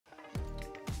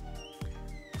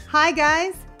Hi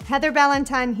guys, Heather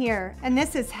Ballentine here, and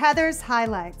this is Heather's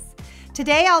Highlights.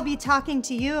 Today I'll be talking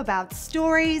to you about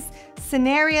stories,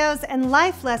 scenarios, and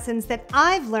life lessons that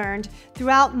I've learned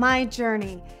throughout my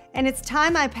journey. And it's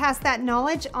time I pass that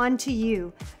knowledge on to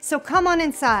you. So come on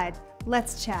inside,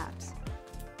 let's chat.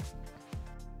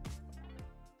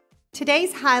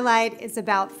 Today's highlight is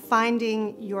about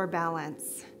finding your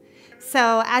balance.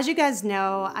 So as you guys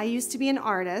know, I used to be an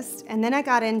artist, and then I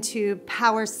got into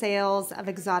power sales of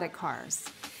exotic cars.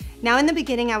 Now in the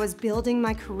beginning, I was building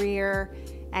my career,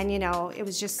 and it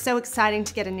was just so exciting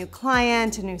to get a new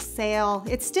client, a new sale.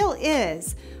 It still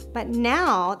is, but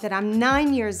now that I'm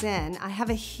 9 years in, I have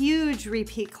a huge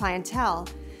repeat clientele.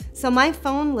 So my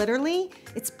phone literally,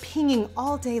 it's pinging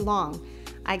all day long.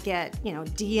 I get,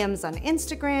 DMs on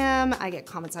Instagram, I get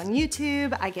comments on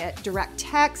YouTube, I get direct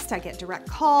text, I get direct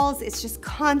calls. It's just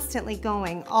constantly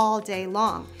going all day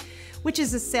long, which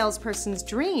is a salesperson's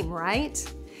dream, right?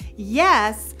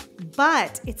 Yes,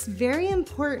 but it's very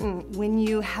important when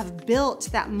you have built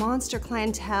that monster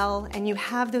clientele and you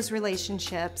have those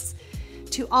relationships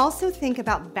to also think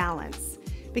about balance,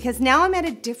 because now I'm at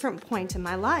a different point in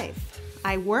my life.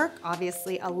 I work,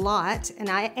 obviously, a lot, and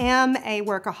I am a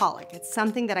workaholic. It's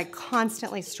something that I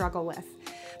constantly struggle with.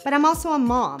 But I'm also a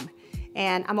mom,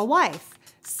 and I'm a wife.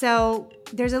 So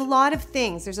there's a lot of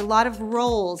things, there's a lot of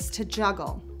roles to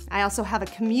juggle. I also have a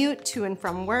commute to and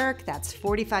from work, that's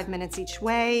 45 minutes each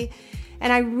way.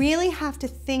 And I really have to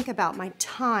think about my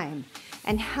time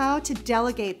and how to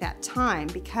delegate that time,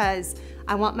 because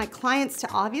I want my clients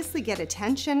to obviously get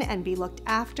attention and be looked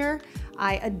after.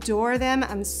 I adore them,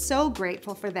 I'm so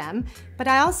grateful for them, but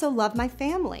I also love my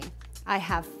family. I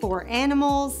have 4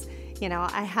 animals,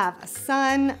 I have a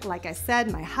son, like I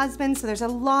said, my husband, so there's a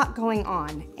lot going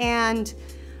on. And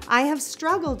I have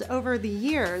struggled over the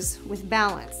years with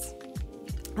balance.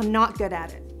 I'm not good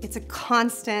at it. It's a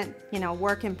constant,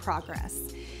 work in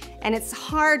progress. And it's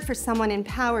hard for someone in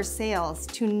power sales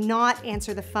to not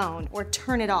answer the phone or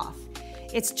turn it off.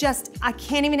 It's just, I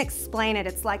can't even explain it.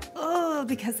 It's like, oh,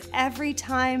 because every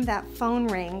time that phone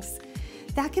rings,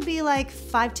 that could be like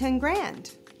 5-10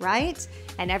 grand, right?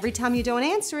 And every time you don't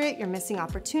answer it, you're missing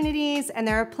opportunities. And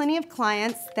there are plenty of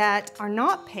clients that are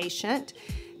not patient.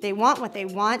 They want what they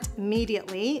want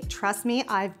immediately. Trust me,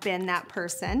 I've been that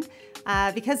person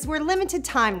because we're limited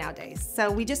time nowadays.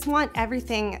 So we just want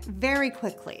everything very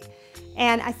quickly.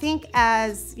 And I think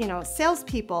as,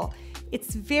 salespeople,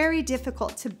 it's very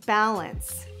difficult to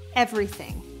balance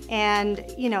everything. And,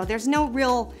 there's no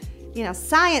real,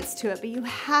 science to it, but you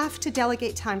have to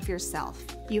delegate time for yourself.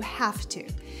 You have to.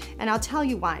 And I'll tell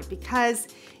you why. Because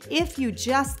if you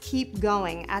just keep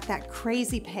going at that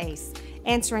crazy pace,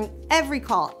 answering every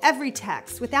call, every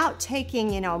text, without taking,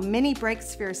 mini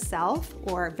breaks for yourself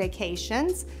or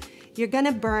vacations, you're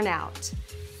gonna burn out.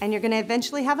 And you're gonna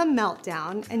eventually have a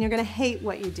meltdown, and you're gonna hate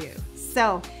what you do.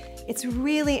 So it's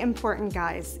really important,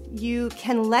 guys. You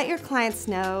can let your clients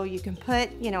know, you can put,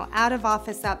 out of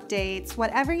office updates,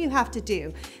 whatever you have to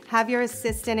do. Have your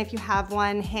assistant, if you have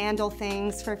one, handle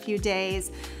things for a few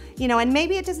days. And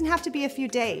maybe it doesn't have to be a few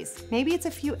days. Maybe it's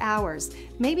a few hours.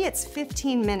 Maybe it's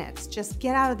 15 minutes. Just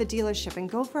get out of the dealership and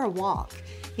go for a walk.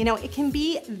 It can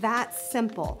be that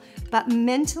simple, but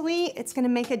mentally it's gonna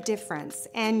make a difference,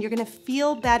 and you're gonna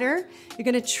feel better, you're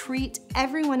gonna treat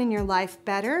everyone in your life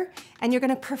better, and you're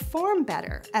gonna perform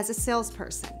better as a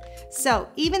salesperson. So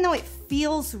even though it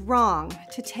feels wrong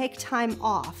to take time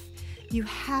off, you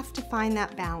have to find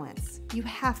that balance. You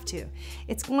have to.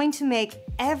 It's going to make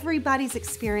everybody's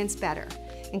experience better,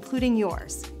 including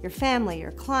yours, your family,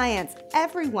 your clients,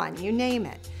 everyone, you name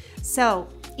it. So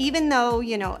even though,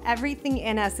 everything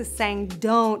in us is saying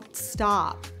don't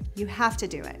stop, you have to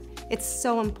do it. It's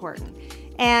so important.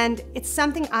 And it's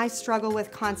something I struggle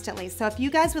with constantly. So if you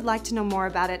guys would like to know more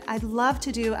about it, I'd love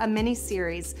to do a mini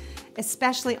series,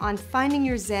 especially on finding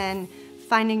your zen,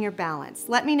 finding your balance.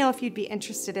 Let me know if you'd be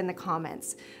interested in the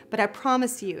comments. But I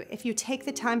promise you, if you take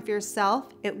the time for yourself,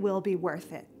 it will be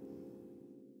worth it.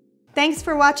 Thanks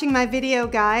for watching my video,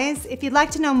 guys. If you'd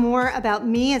like to know more about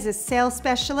me as a sales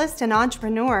specialist and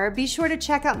entrepreneur, be sure to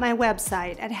check out my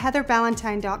website at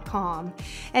heatherballentine.com.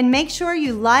 And make sure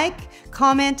you like,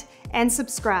 comment, and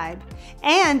subscribe.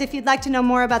 And if you'd like to know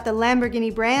more about the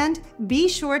Lamborghini brand, be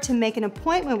sure to make an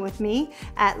appointment with me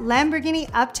at Lamborghini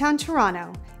Uptown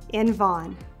Toronto in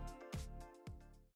Vaughan.